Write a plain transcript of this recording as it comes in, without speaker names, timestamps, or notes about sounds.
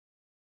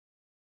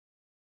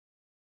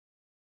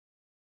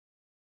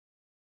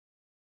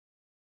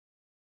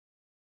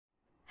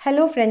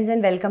Hello friends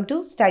and welcome to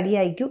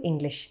StudyIQ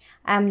English.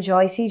 I am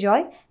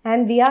Joicy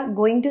and we are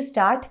going to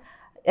start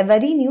a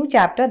very new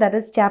chapter, that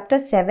is chapter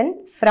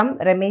 7 from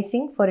Ramesh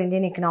Singh for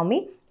Indian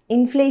Economy,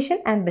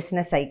 Inflation and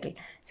Business Cycle.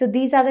 So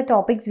these are the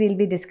topics we will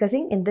be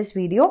discussing in this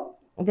video.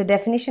 The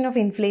definition of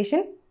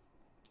inflation,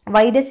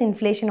 why does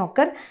inflation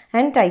occur,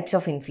 and types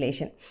of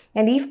inflation.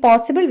 And if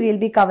possible, we will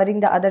be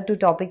covering the other two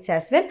topics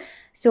as well.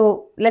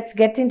 So let's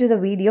get into the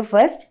video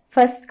first.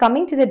 First,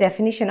 coming to the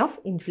definition of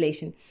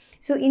inflation.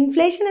 So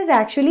inflation is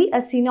actually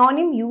a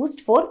synonym used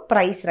for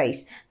price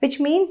rise, which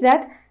means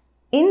that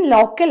in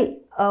local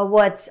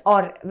words,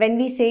 or when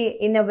we say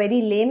in a very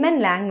layman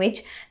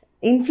language,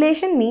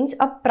 inflation means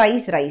a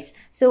price rise.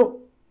 So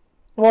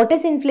what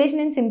is inflation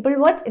in simple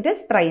words? It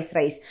is price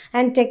rise.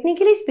 And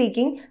technically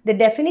speaking, the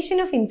definition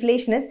of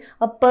inflation is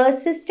a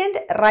persistent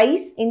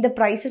rise in the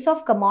prices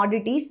of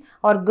commodities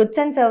or goods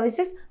and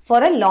services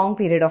for a long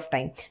period of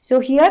time.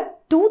 So here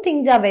two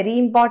things are very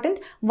important.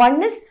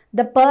 One is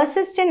the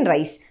persistent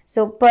rise.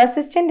 So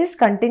persistent is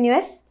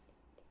continuous.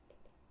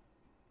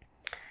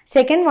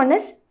 Second one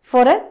is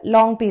for a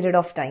long period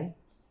of time.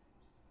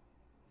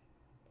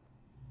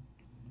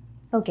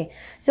 Okay,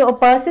 so a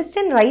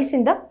persistent rise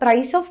in the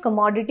price of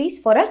commodities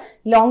for a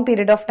long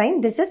period of time.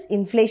 This is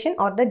inflation,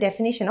 or the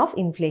definition of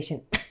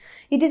inflation.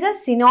 It is a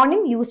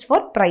synonym used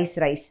for price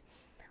rise.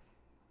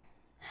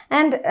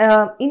 And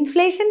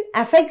inflation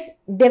affects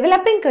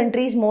developing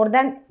countries more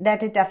than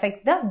that it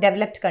affects the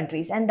developed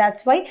countries. And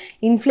that's why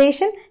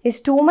inflation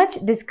is too much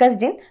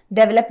discussed in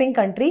developing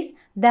countries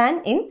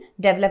than in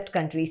developed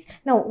countries.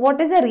 Now, what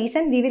is the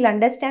reason? We will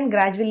understand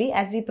gradually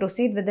as we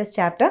proceed with this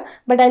chapter.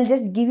 But I'll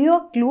just give you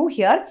a clue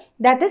here.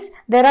 That is,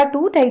 there are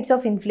two types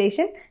of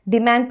inflation,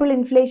 demand pull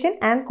inflation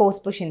and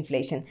cost push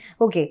inflation.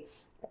 Okay.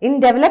 In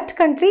developed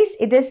countries,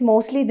 it is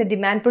mostly the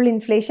demand pull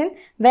inflation,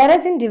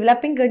 whereas in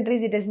developing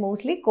countries, it is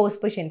mostly cost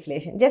push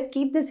inflation. Just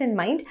keep this in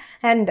mind,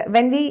 and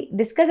when we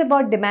discuss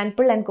about demand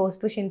pull and cost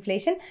push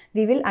inflation,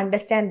 we will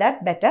understand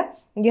that better.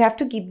 You have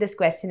to keep this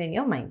question in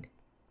your mind.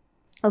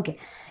 Okay,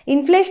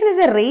 inflation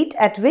is the rate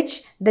at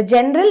which the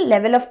general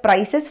level of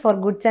prices for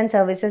goods and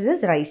services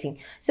is rising.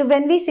 So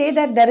when we say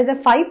that there is a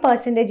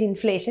 5%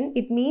 inflation,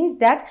 it means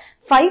that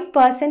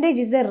 5%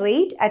 is the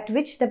rate at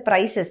which the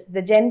prices,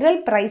 the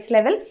general price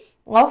level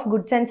of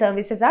goods and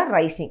services are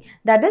rising.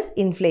 That is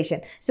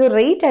inflation. So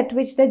rate at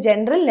which the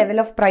general level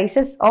of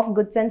prices of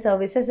goods and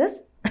services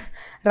is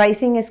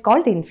rising is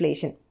called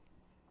inflation.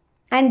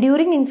 And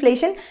during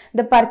inflation,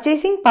 the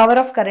purchasing power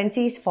of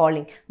currency is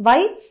falling.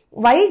 Why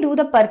do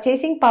the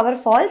purchasing power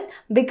falls?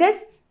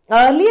 Because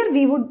earlier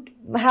we would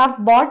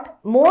have bought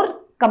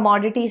more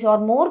commodities or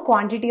more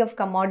quantity of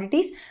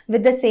commodities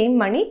with the same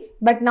money,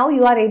 but now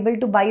you are able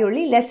to buy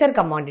only lesser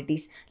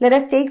commodities. Let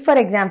us take for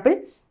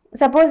example,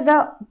 suppose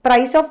the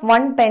price of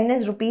one pen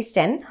is rupees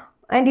 10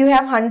 and you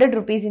have 100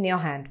 rupees in your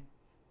hand.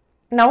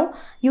 Now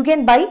you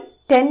can buy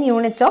 10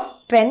 units of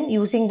pen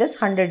using this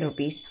 100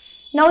 rupees.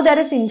 Now there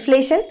is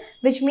inflation,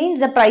 which means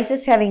the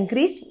prices have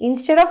increased.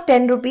 Instead of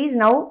 10 rupees,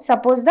 now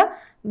suppose the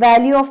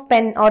value of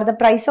pen or the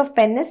price of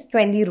pen is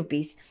 20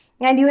 rupees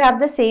and you have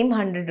the same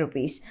 100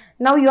 rupees.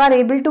 Now you are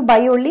able to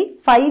buy only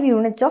 5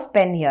 units of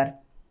pen here.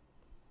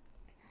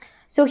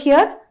 So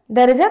here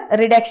there is a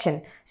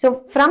reduction.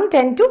 So from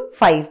 10 to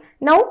 5.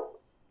 Now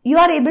you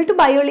are able to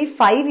buy only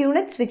 5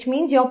 units, which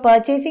means your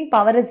purchasing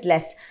power is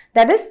less.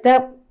 That is,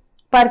 the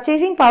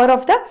purchasing power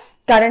of the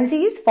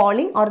currency is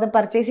falling, or the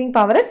purchasing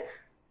power is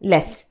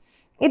less.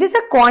 It is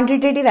a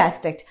quantitative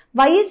aspect.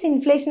 Why is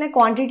inflation a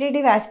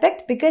quantitative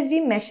aspect? Because we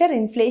measure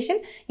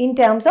inflation in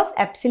terms of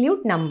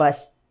absolute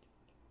numbers.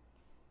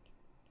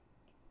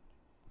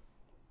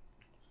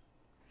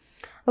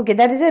 Okay,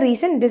 that is the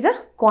reason it is a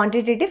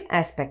quantitative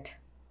aspect.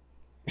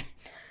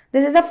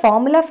 This is a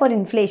formula for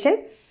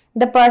inflation.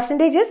 The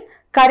percentage is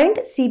current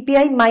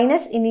CPI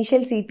minus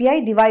initial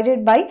CPI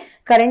divided by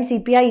current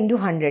CPI into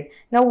 100.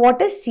 Now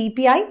what is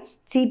CPI?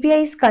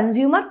 CPI is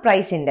Consumer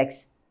Price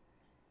Index.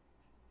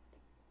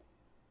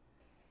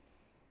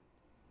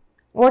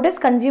 What is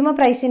Consumer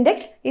Price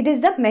Index? It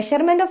is the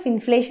measurement of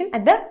inflation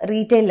at the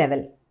retail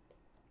level.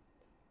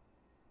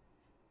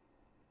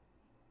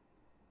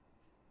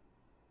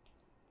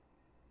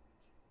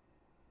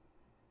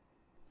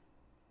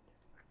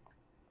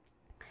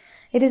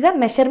 It is a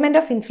measurement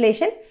of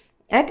inflation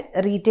at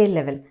retail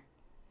level.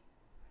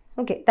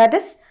 Okay, that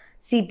is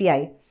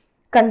CPI,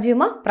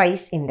 Consumer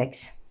Price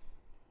Index.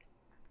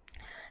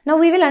 Now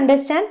we will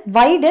understand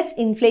why does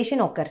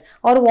inflation occur,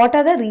 or what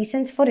are the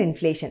reasons for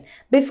inflation.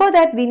 Before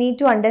that, we need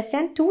to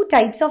understand two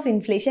types of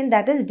inflation,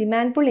 that is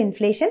demand pull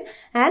inflation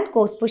and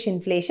cost push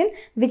inflation,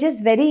 which is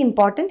very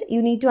important.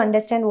 You need to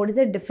understand what is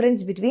the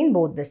difference between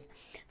both this.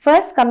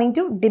 First, coming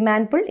to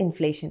demand pull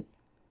inflation.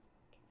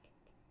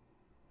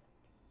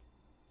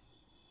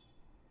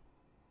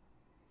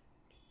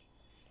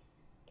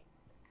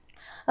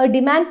 A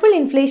demand pull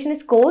inflation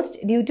is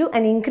caused due to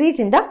an increase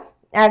in the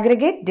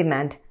aggregate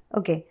demand.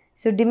 Okay.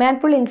 So demand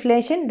pull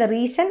inflation, the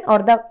reason or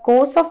the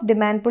cause of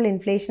demand pull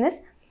inflation is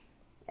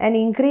an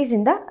increase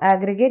in the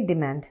aggregate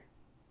demand.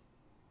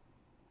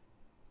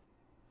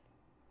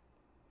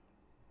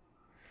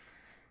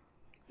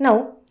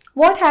 Now,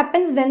 what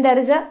happens when there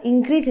is an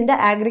increase in the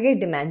aggregate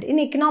demand? In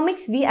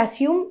economics, we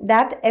assume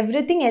that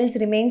everything else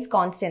remains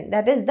constant.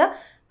 That is the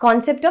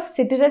concept of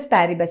ceteris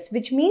paribus,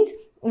 which means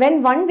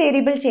when one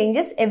variable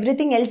changes,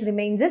 everything else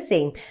remains the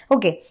same.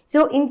 Okay,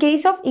 so in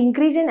case of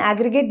increase in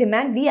aggregate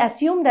demand, we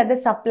assume that the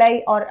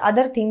supply or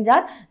other things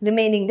are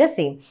remaining the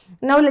same.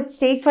 Now, let's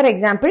take for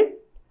example,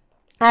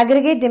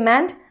 aggregate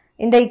demand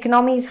in the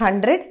economy is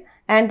 100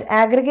 and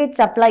aggregate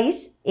supply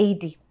is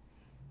 80.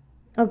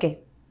 Okay.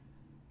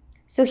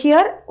 So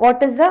here,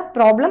 what is the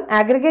problem?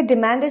 Aggregate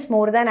demand is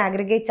more than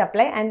aggregate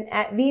supply,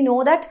 and we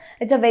know that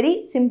it's a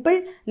very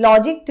simple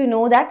logic to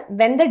know that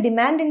when the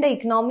demand in the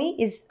economy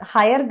is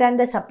higher than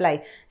the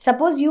supply,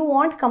 suppose you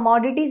want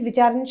commodities which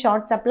are in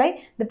short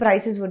supply, the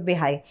prices would be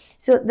high.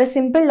 So the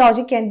simple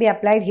logic can be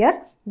applied here.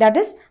 That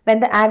is, when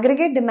the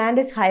aggregate demand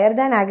is higher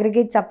than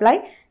aggregate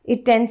supply,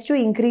 it tends to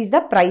increase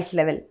the price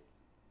level.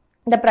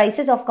 The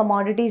prices of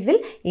commodities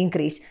will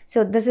increase.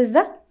 So this is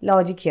the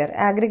logic here.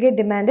 Aggregate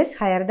demand is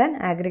higher than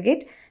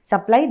aggregate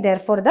supply,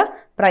 therefore the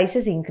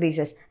prices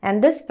increases,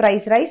 and this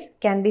price rise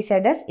can be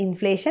said as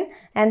inflation,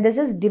 and this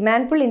is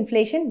demand pull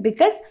inflation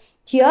because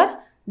here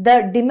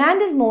the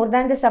demand is more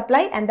than the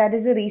supply, and that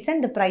is the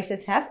reason the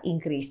prices have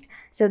increased.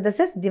 So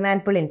this is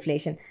demand pull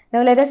inflation.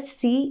 Now let us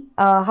see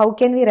how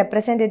can we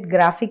represent it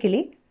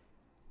graphically.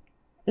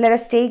 Let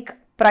us take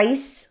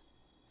price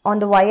on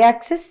the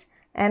y-axis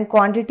and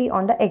quantity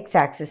on the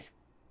x-axis.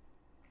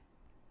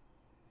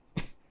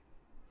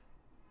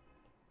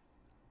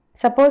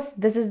 Suppose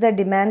this is the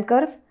demand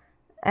curve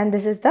and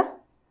this is the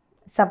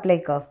supply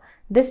curve.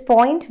 This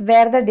point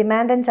where the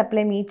demand and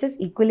supply meets is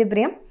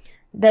equilibrium.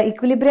 The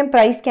equilibrium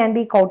price can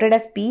be quoted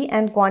as P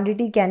and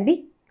quantity can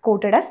be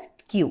quoted as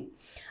Q.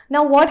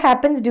 Now what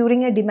happens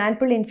during a demand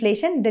pull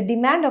inflation? The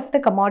demand of the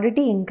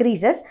commodity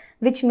increases,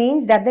 which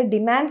means that the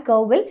demand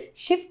curve will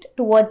shift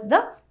towards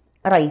the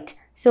right.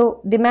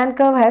 So demand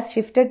curve has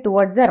shifted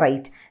towards the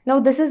right. Now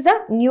this is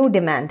the new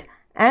demand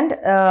and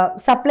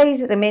supply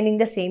is remaining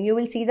the same. You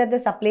will see that the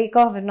supply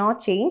curve has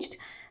not changed.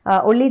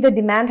 Only the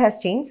demand has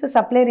changed. So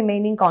supply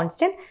remaining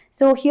constant.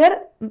 So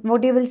here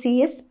what you will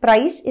see is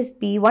price is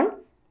P1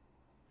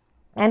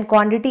 and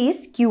quantity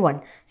is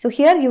Q1. So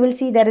here you will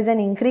see there is an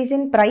increase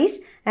in price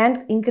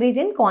and increase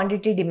in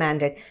quantity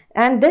demanded.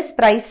 And this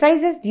price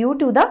rise is due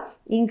to the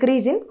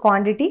increase in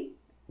quantity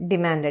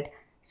demanded.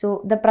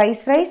 So the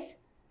price rise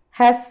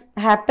has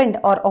happened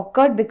or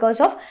occurred because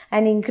of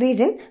an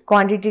increase in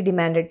quantity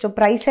demanded. So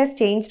price has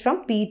changed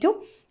from P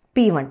to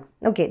P1.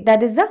 Okay,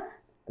 that is the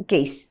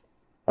case.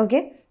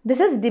 Okay, this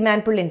is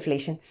demand pull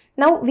inflation.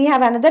 Now we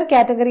have another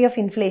category of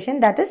inflation,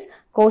 that is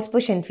cost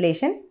push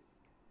inflation.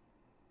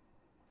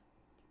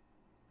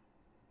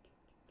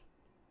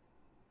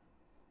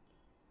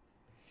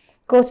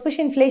 Cost push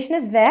inflation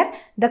is where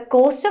the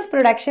cost of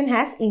production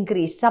has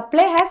increased.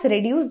 Supply has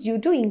reduced due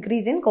to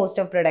increase in cost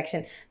of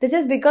production. This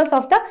is because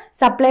of the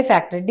supply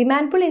factor.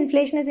 Demand pull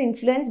inflation is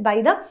influenced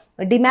by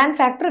the demand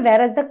factor,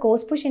 whereas the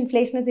cost push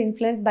inflation is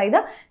influenced by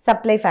the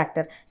supply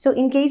factor. So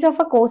in case of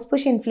a cost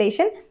push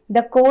inflation,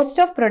 the cost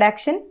of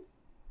production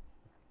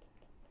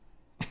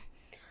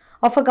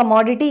of a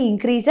commodity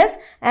increases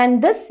and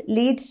this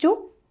leads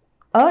to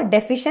a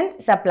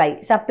deficient supply.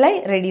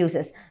 Supply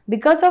reduces.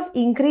 Because of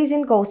increase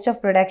in cost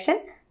of production,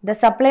 the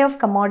supply of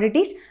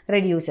commodities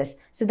reduces.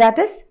 So that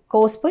is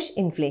cost push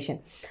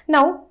inflation.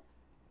 Now,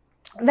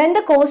 when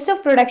the cost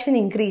of production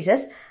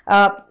increases,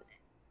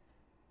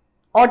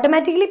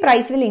 automatically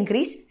price will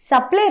increase,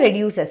 supply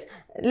reduces.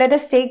 Let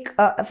us take,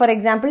 for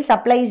example,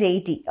 supply is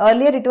 80.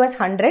 Earlier it was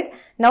 100.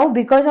 Now,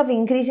 because of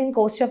increase in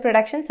cost of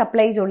production,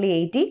 supply is only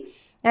 80.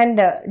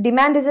 And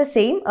demand is the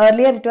same.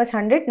 Earlier it was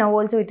 100, now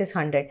also it is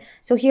 100.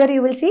 So here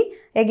you will see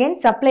again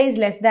supply is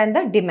less than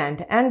the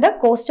demand and the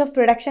cost of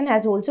production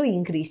has also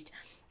increased.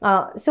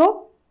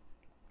 So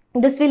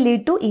this will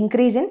lead to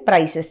increase in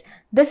prices.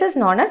 This is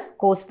known as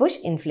cost push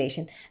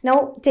inflation.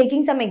 Now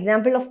taking some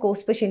example of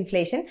cost push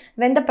inflation,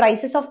 when the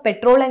prices of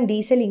petrol and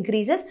diesel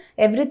increases,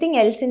 everything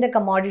else in the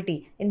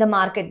commodity in the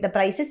market, the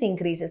prices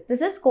increases.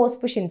 This is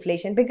cost push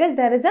inflation because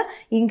there is a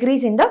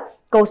increase in the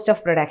cost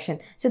of production.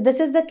 So this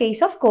is the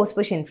case of cost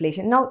push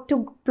inflation. Now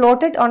to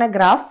plot it on a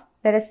graph,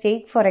 let us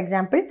take for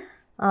example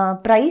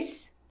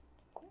price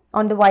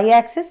on the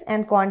y-axis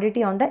and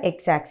quantity on the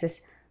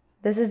x-axis.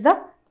 This is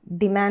the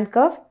demand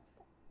curve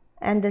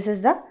and this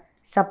is the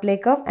supply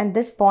curve, and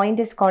this point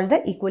is called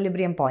the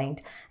equilibrium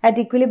point. At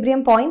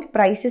equilibrium point,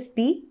 price is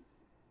P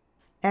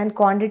and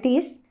quantity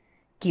is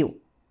Q.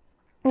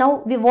 Now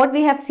what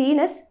we have seen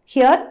is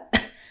here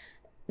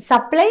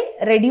supply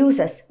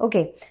reduces.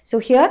 Okay, so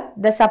here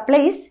the supply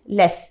is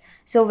less.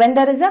 So when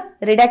there is a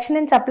reduction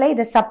in supply,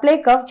 the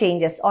supply curve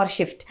changes or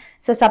shift.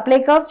 So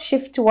supply curve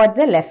shift towards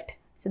the left.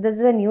 So this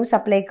is a new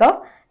supply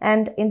curve,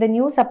 and in the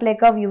new supply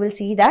curve you will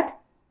see that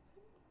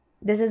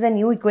this is the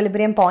new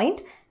equilibrium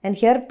point, and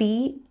here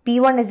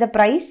P1 is the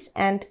price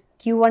and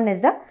Q1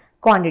 is the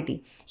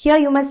quantity. Here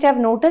you must have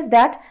noticed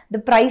that the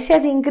price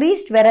has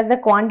increased whereas the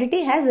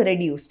quantity has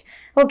reduced.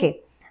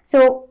 Okay,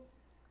 so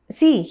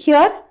see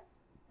here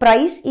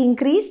price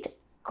increased,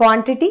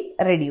 quantity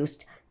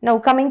reduced. Now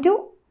coming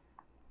to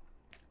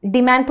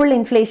demand pull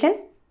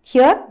inflation.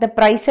 Here the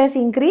price has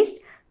increased,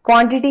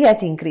 quantity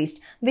has increased.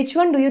 Which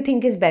one do you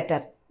think is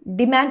better?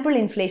 Demand pull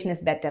inflation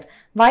is better.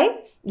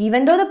 Why?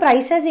 Even though the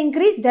price has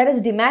increased, there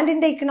is demand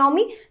in the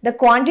economy, the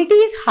quantity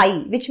is high,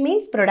 which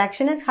means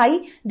production is high,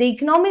 the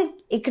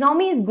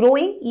economy is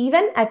growing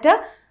even at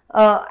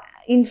a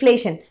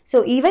inflation.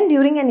 So even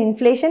during an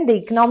inflation, the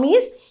economy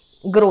is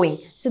growing.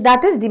 So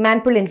that is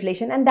demand pull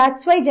inflation, and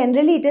that's why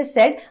generally it is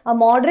said a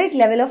moderate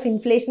level of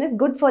inflation is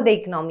good for the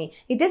economy.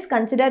 It is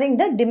considering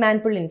the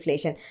demand pull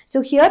inflation.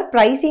 So here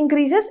price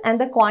increases and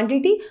the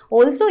quantity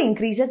also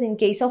increases in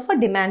case of a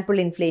demand pull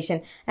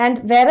inflation, and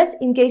whereas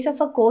in case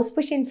of a cost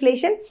push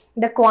inflation,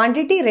 the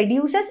quantity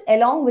reduces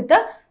along with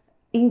the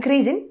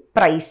increase in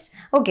price.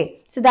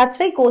 Okay, so that's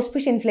why cost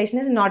push inflation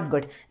is not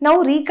good.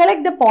 Now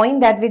recollect the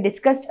point that we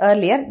discussed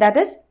earlier, that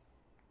is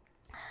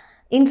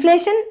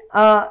inflation.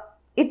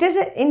 It is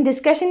in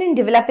discussion in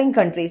developing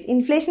countries.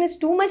 Inflation is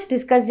too much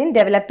discussed in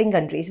developing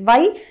countries.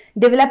 Why?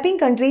 Developing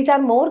countries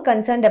are more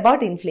concerned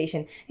about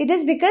inflation. It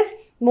is because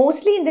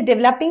mostly in the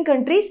developing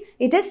countries,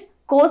 it is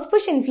cost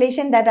push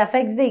inflation that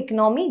affects the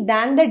economy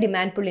than the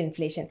demand pull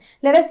inflation.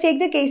 Let us take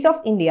the case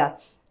of India.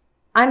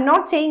 I'm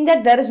not saying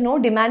that there is no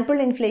demand pull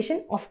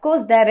inflation. Of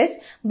course there is,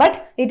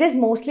 but it is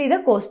mostly the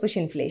cost push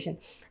inflation.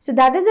 So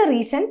that is the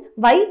reason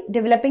why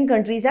developing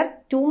countries are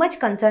too much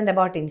concerned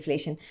about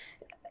inflation.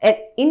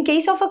 In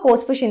case of a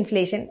cost push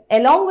inflation,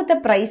 along with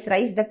the price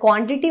rise, the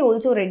quantity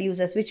also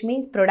reduces, which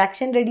means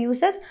production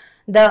reduces,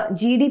 the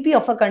GDP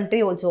of a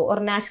country also,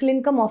 or national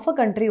income of a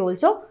country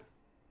also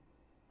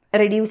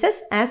reduces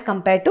as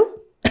compared to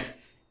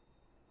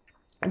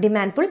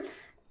demand pull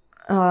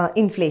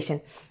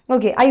inflation.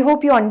 Okay, I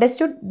hope you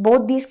understood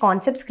both these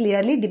concepts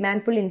clearly,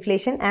 demand pull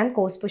inflation and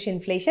cost push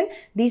inflation.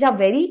 These are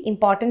very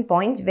important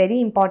points,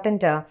 very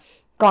important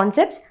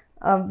concepts,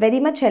 very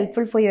much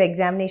helpful for your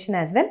examination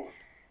as well.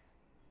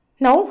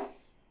 Now,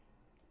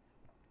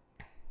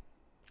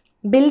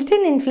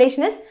 built-in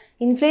inflation is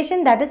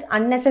inflation that is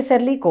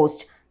unnecessarily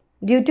caused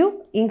due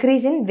to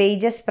increase in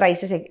wages,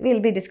 prices. We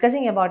will be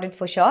discussing about it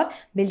for sure,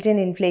 built-in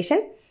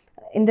inflation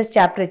in this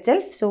chapter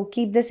itself. So,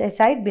 keep this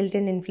aside,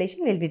 built-in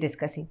inflation we will be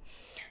discussing.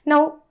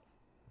 Now,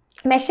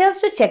 measures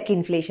to check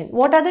inflation.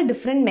 What are the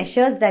different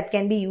measures that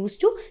can be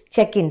used to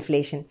check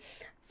inflation?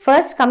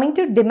 First, coming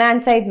to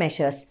demand side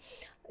measures.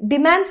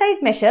 Demand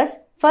side measures.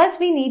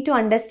 First, we need to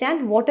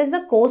understand what is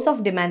the cause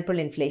of demand pull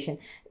inflation.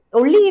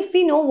 Only if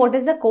we know what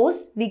is the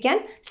cause, we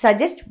can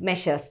suggest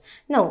measures.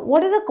 Now,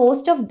 what is the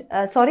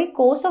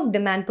cause of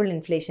demand pull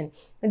inflation?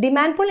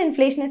 Demand pull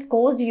inflation is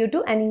caused due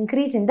to an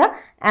increase in the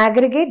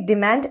aggregate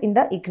demand in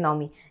the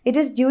economy. It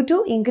is due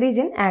to increase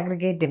in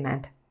aggregate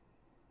demand.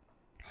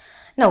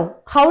 Now,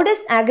 how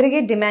does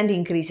aggregate demand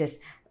increases?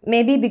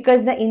 Maybe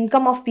because the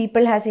income of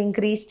people has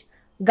increased,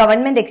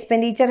 government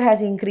expenditure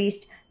has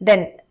increased,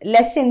 then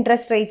less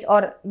interest rates,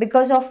 or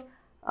because of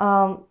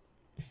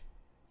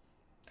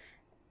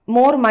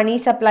more money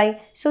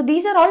supply. So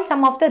these are all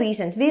some of the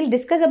reasons. We will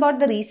discuss about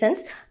the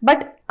reasons,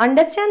 but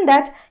understand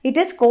that it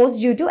is caused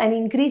due to an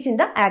increase in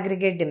the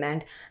aggregate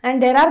demand.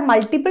 And there are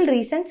multiple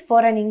reasons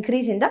for an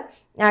increase in the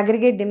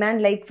aggregate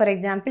demand, like for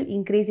example,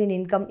 increase in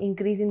income,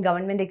 increase in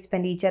government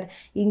expenditure,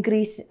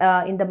 increase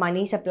in the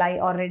money supply,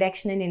 or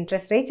reduction in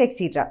interest rates,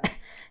 etc.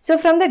 So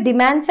from the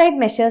demand side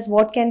measures,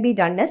 what can be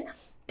done is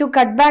to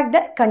cut back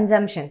the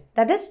consumption,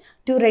 that is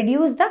to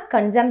reduce the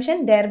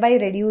consumption, thereby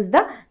reduce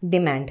the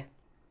demand.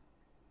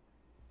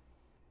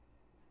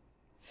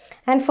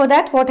 And for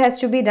that, what has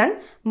to be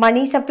done?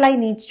 Money supply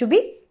needs to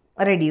be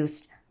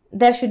reduced.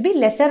 There should be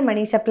lesser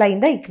money supply in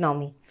the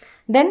economy.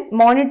 Then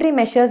monetary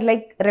measures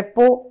like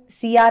repo,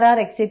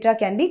 CRR, etc.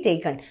 can be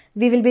taken.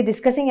 We will be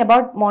discussing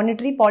about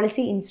monetary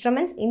policy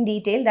instruments in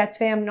detail. That's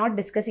why I am not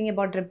discussing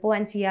about repo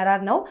and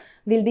CRR now.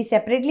 We will be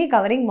separately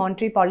covering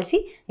monetary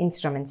policy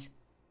instruments.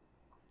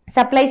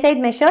 Supply side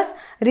measures,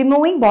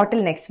 removing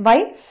bottlenecks.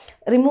 Why?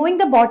 Removing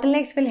the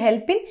bottlenecks will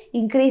help in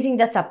increasing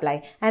the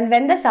supply, and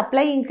when the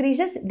supply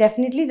increases,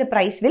 definitely the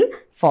price will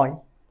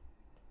fall.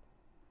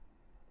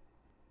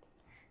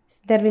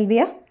 So there will be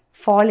a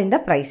fall in the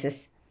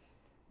prices.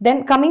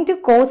 Then coming to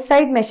cost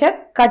side measure,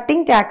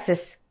 cutting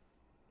taxes.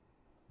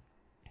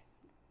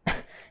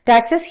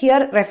 Taxes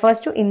here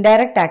refers to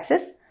indirect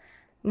taxes.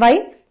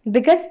 Why?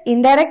 Because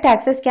indirect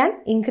taxes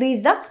can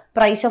increase the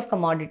price of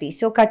commodities.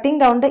 So cutting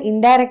down the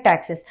indirect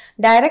taxes.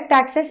 Direct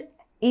taxes,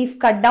 if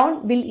cut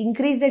down, will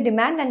increase the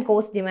demand and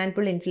cause demand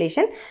pull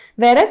inflation.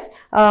 Whereas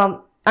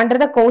under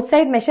the cost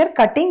side measure,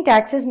 cutting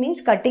taxes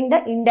means cutting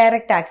the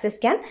indirect taxes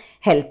can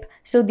help.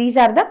 So these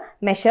are the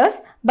measures,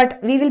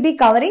 but we will be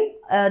covering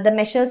the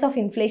measures of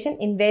inflation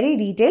in very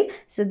detail.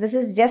 So this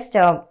is just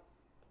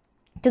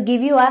to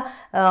give you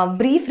a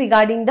brief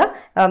regarding the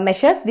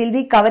measures. We will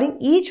be covering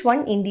each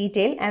one in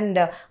detail,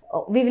 and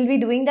we will be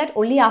doing that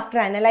only after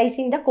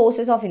analyzing the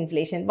causes of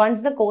inflation.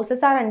 Once the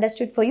causes are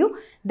understood for you,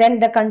 then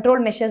the control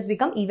measures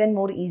become even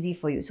more easy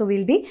for you. So we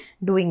will be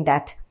doing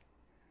that.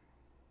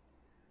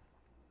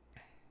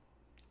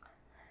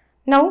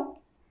 Now,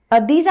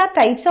 these are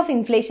types of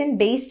inflation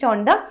based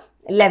on the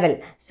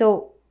level.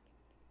 So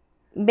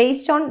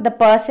based on the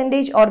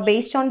percentage or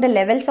based on the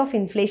levels of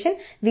inflation,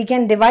 we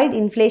can divide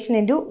inflation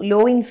into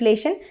low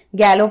inflation,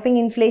 galloping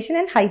inflation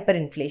and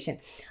hyperinflation.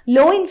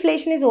 Low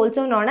inflation is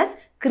also known as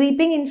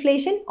creeping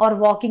inflation or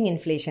walking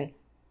inflation.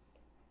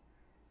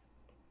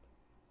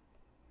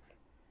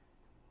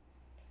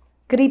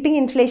 Creeping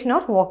inflation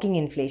or walking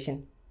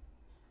inflation.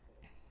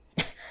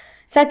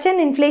 Such an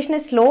inflation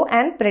is slow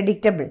and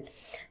predictable.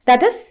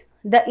 That is,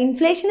 the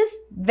inflation is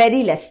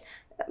very less,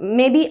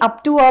 maybe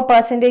up to a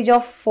percentage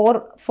of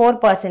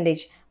 4%.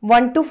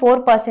 1 to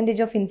 4%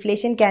 of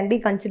inflation can be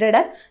considered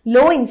as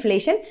low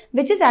inflation,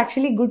 which is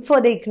actually good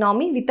for the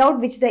economy, without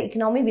which the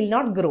economy will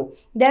not grow.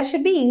 There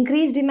should be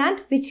increased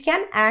demand, which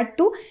can add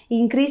to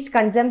increased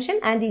consumption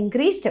and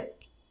increased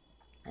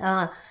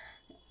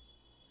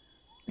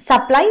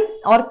supply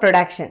or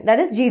production, that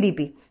is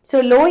GDP.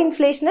 So low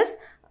inflation is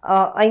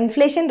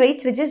inflation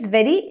rates which is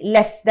very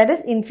less, that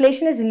is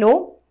inflation is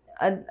low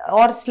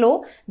or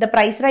slow, the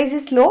price rise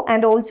is slow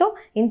and also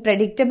in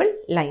predictable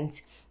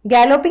lines.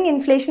 Galloping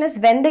inflation is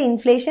when the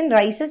inflation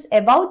rises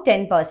above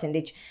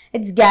 10%.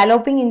 It's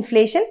galloping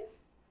inflation.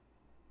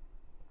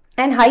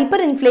 And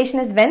hyperinflation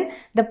is when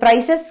the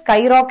prices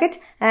skyrocket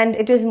and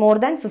it is more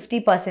than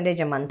 50%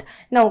 a month.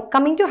 Now,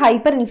 coming to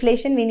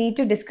hyperinflation, we need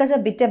to discuss a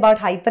bit about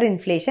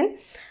hyperinflation.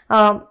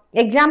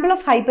 Example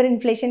of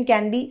hyperinflation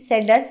can be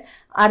said as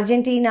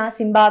Argentina,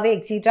 Zimbabwe,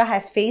 etc.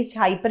 has faced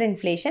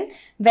hyperinflation,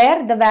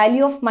 where the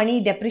value of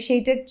money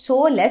depreciated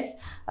so less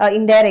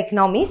in their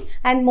economies,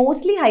 and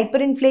mostly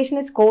hyperinflation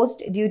is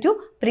caused due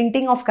to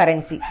printing of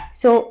currency.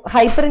 So,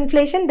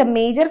 hyperinflation, the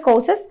major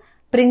cause is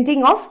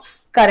printing of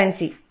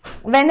currency.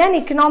 When an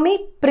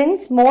economy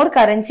prints more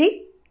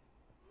currency,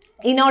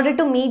 in order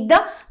to meet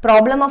the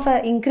problem of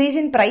an increase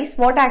in price,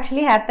 what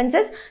actually happens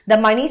is the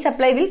money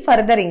supply will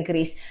further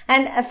increase,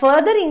 and a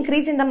further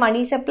increase in the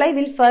money supply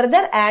will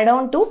further add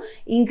on to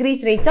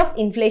increased rates of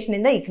inflation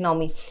in the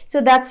economy. So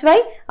that's why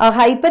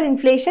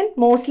hyperinflation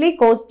mostly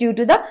caused due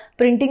to the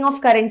printing of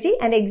currency,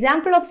 and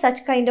example of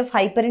such kind of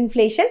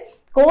hyperinflation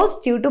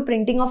caused due to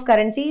printing of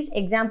currencies,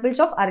 examples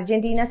of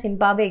Argentina,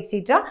 Zimbabwe,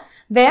 etc.,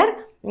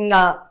 where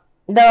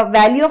the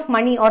value of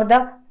money or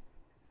the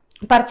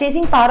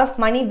purchasing power of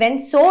money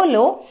went so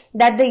low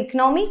that the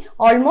economy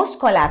almost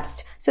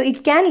collapsed. So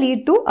it can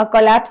lead to a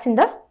collapse in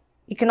the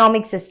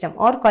economic system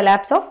or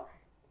collapse of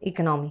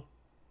economy.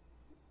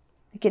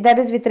 Okay, that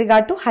is with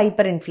regard to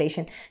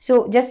hyperinflation.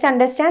 So just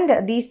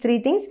understand these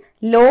three things: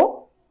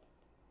 low,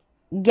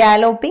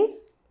 galloping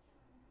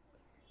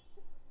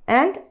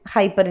and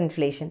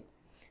hyperinflation.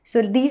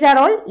 So these are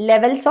all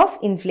levels of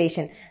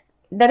inflation.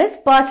 That is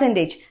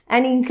percentage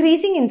and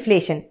increasing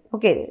inflation.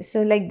 Okay,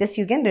 so like this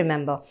you can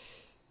remember.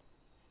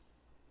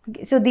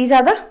 Okay, so these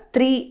are the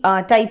three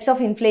types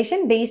of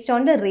inflation based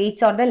on the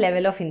rates or the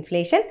level of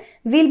inflation.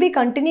 We'll be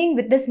continuing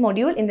with this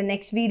module in the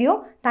next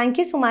video. Thank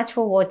you so much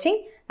for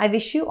watching. I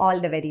wish you all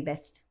the very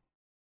best.